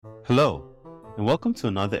Hello, and welcome to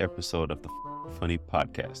another episode of the Funny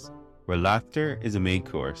Podcast, where laughter is a main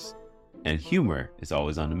course and humor is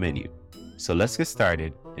always on the menu. So let's get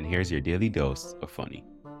started, and here's your daily dose of funny.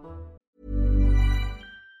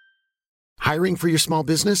 Hiring for your small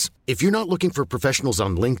business? If you're not looking for professionals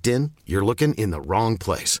on LinkedIn, you're looking in the wrong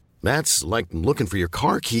place. That's like looking for your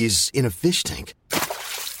car keys in a fish tank.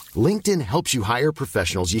 LinkedIn helps you hire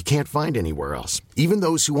professionals you can't find anywhere else, even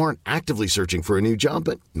those who aren't actively searching for a new job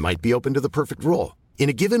but might be open to the perfect role. In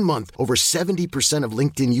a given month, over 70% of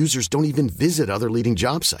LinkedIn users don't even visit other leading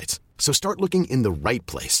job sites. So start looking in the right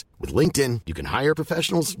place. With LinkedIn, you can hire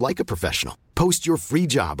professionals like a professional. Post your free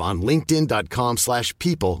job on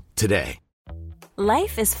linkedin.com/people today.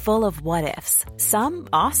 Life is full of what-ifs. Some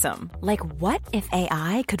awesome, like what if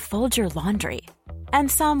AI could fold your laundry? And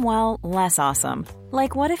some, well, less awesome,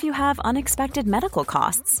 like what if you have unexpected medical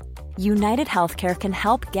costs? United Healthcare can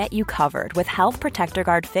help get you covered with Health Protector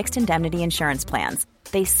Guard fixed indemnity insurance plans.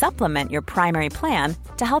 They supplement your primary plan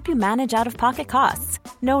to help you manage out-of-pocket costs.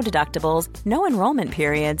 No deductibles, no enrollment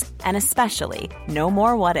periods, and especially no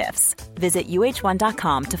more what-ifs. Visit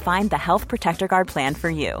uh1.com to find the Health Protector Guard plan for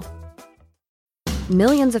you.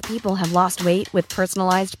 Millions of people have lost weight with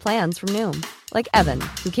personalized plans from Noom. Like Evan,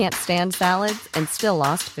 who can't stand salads and still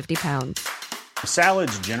lost 50 pounds.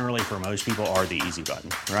 Salads generally for most people are the easy button,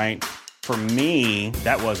 right? For me,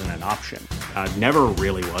 that wasn't an option. I never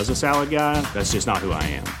really was a salad guy. That's just not who I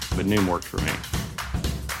am. But Noom worked for me.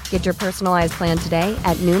 Get your personalized plan today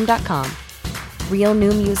at Noom.com. Real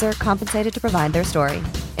Noom user compensated to provide their story.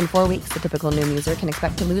 In 4 weeks, the typical Noom user can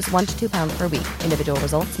expect to lose 1 to 2 pounds per week. Individual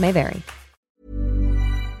results may vary.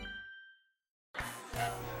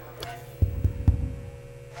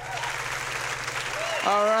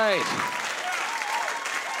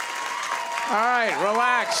 All right,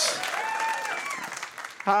 relax.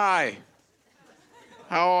 Hi.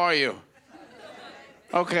 How are you?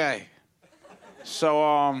 Okay.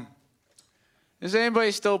 So, does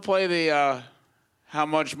anybody still play the, how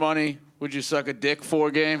much money would you suck a dick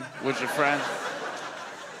for game with your friends?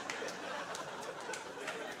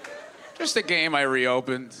 Just a game I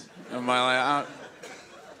reopened in my life.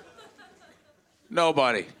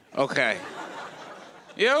 Nobody. Okay.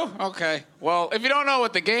 You? Okay. Well, if you don't know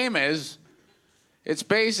what the game is, it's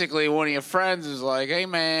basically one of your friends is like, hey,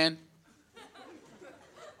 man.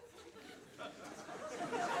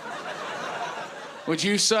 Would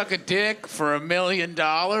you suck a dick for $1 million?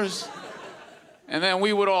 And then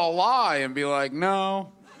we would all lie and be like,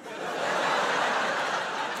 no.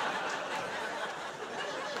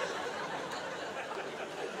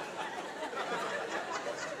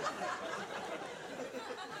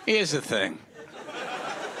 Here's the thing.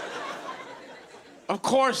 Of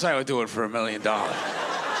course I would do it for $1 million.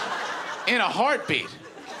 In a heartbeat.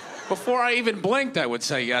 Before I even blinked, I would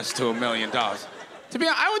say yes to $1 million. To be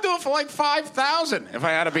honest, I would do it for like $5,000 if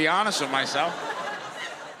I had to be honest with myself.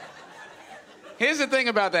 Here's the thing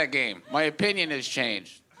about that game. My opinion has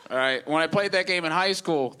changed. All right? When I played that game in high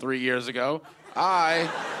school 3 years ago, I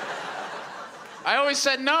always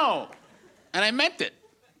said no. And I meant it.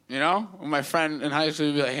 You know? When my friend in high school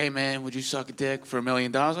would be like, hey, man, would you suck a dick for $1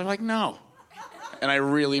 million? I'm like, no. And I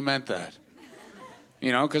really meant that.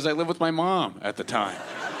 You know, because I lived with my mom at the time.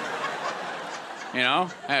 You know,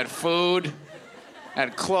 I had food,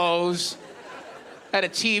 had clothes, had a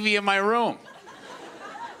TV in my room.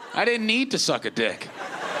 I didn't need to suck a dick.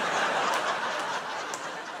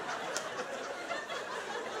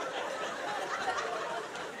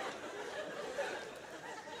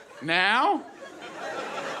 Now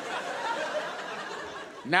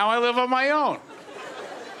I live on my own.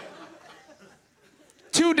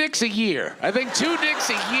 2 dicks a year. I think 2 dicks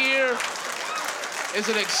a year is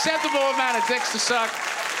an acceptable amount of dicks to suck.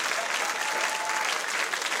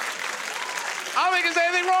 I don't think there's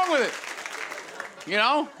anything wrong with it. You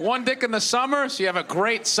know, 1 dick in the summer, so you have a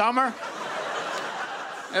great summer.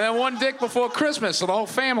 And then 1 dick before Christmas, so the whole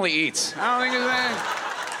family eats. I don't think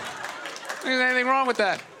there's anything wrong with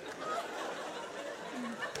that.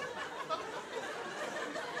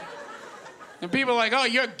 And people are like, oh,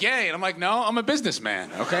 you're gay. And I'm like, no, I'm a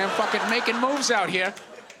businessman, okay? I'm fucking making moves out here.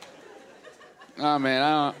 Oh,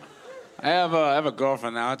 man, I have a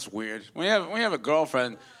girlfriend now. It's weird. When you have a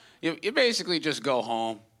girlfriend, you basically just go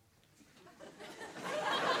home.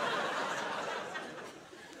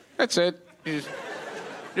 That's it. You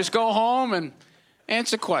just go home and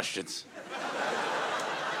answer questions.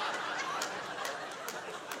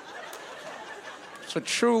 That's what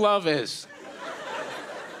true love is.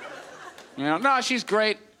 You know, no, she's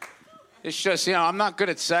great. It's just, you know, I'm not good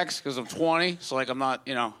at sex because I'm 20. So, like, I'm not,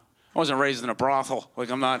 you know, I wasn't raised in a brothel. Like,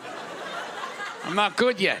 I'm not I'm not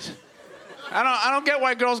good yet. I don't get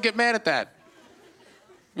why girls get mad at that.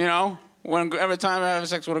 You know, every time I have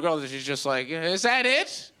sex with a girl, she's just like, is that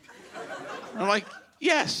it? I'm like,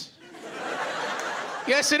 yes.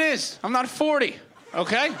 Yes, it is. I'm not 40,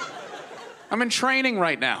 okay? I'm in training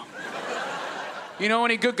right now. You know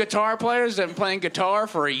any good guitar players that have been playing guitar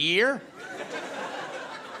for a year?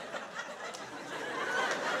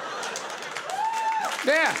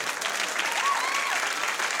 Yeah.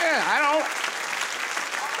 Yeah,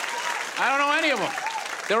 I don't know any of them.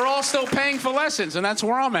 They're all still paying for lessons, and that's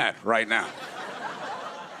where I'm at right now.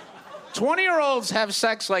 20-year-olds have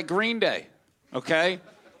sex like Green Day, okay?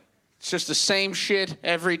 It's just the same shit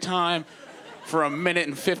every time for 1 minute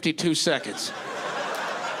and 52 seconds.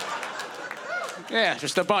 Yeah,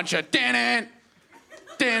 just a bunch of din-it,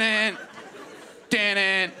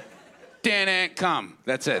 come.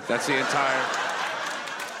 That's it. That's the entire...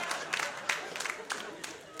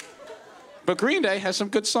 But Green Day has some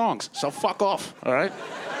good songs, so fuck off, all right?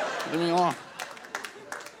 Leave me alone.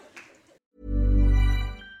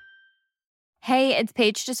 Hey, it's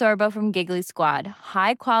Paige DeSorbo from Giggly Squad.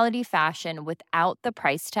 High quality fashion without the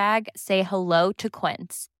price tag. Say hello to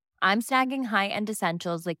Quince. I'm snagging high-end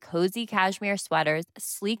essentials like cozy cashmere sweaters,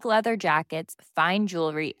 sleek leather jackets, fine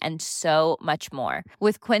jewelry, and so much more.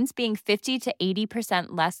 With Quince being 50 to 80%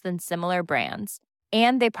 less than similar brands.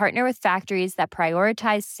 And they partner with factories that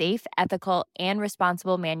prioritize safe, ethical, and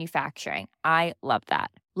responsible manufacturing. I love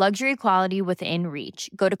that. Luxury quality within reach.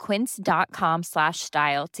 Go to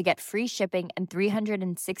quince.com/style to get free shipping and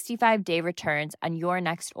 365-day returns on your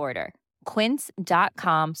next order.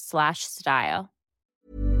 Quince.com/style.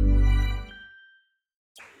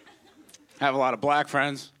 I have a lot of black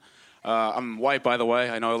friends. I'm white, by the way.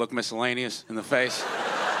 I know I look miscellaneous in the face.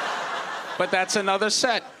 But that's another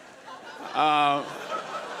set.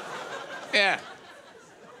 Yeah.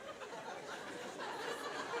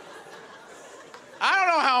 I don't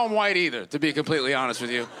know how I'm white either, to be completely honest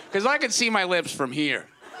with you. Because I can see my lips from here.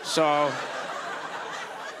 So,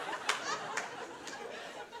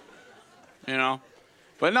 you know.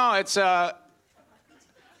 But no, it's, got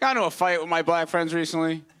into a fight with my black friends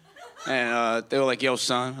recently. And they were like, yo,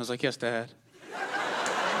 son. I was like, yes, Dad.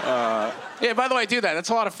 Yeah, by the way, do that. That's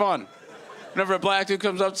a lot of fun. Whenever a black dude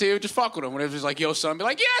comes up to you, just fuck with him. Whenever he's like, yo, son, be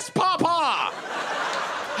like, yes, Papa!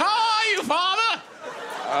 How are you, Father?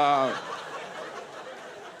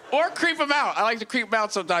 Or creep them out. I like to creep them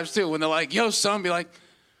out sometimes, too. When they're like, yo, son, be like,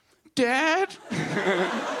 Dad?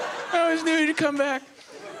 I always knew you'd come back.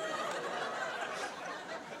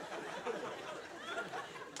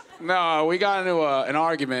 No, we got into an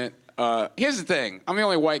argument. Here's the thing. I'm the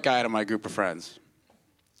only white guy out of my group of friends.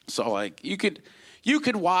 So, like, you could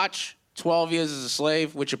watch 12 Years as a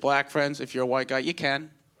Slave with your black friends. If you're a white guy, you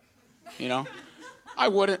can. You know? I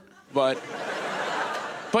wouldn't, but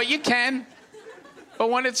you can. But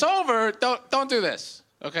when it's over, don't do this,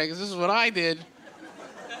 okay? Because this is what I did.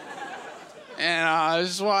 And this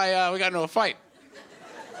is why we got into a fight.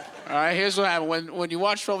 All right, here's what happened. When you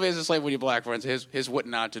watch 12 Years a Slave with your black friends, here's what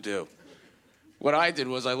not to do. What I did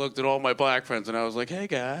was I looked at all my black friends and I was like, hey,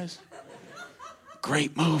 guys,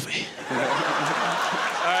 great movie.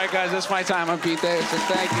 All right, guys, that's my time. I'm Pete Davidson.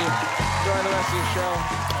 Thank you. Enjoy the rest of your show.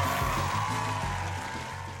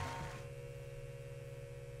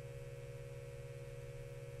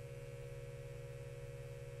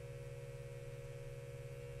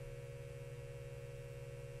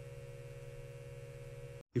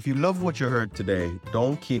 If you love what you heard today,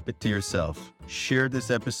 don't keep it to yourself. Share this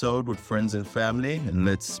episode with friends and family, and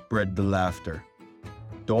let's spread the laughter.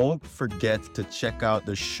 Don't forget to check out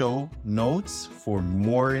the show notes for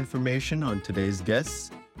more information on today's guests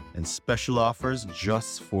and special offers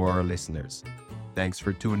just for our listeners. Thanks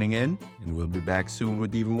for tuning in, and we'll be back soon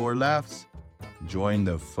with even more laughs. Join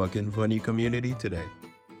the fucking funny community today.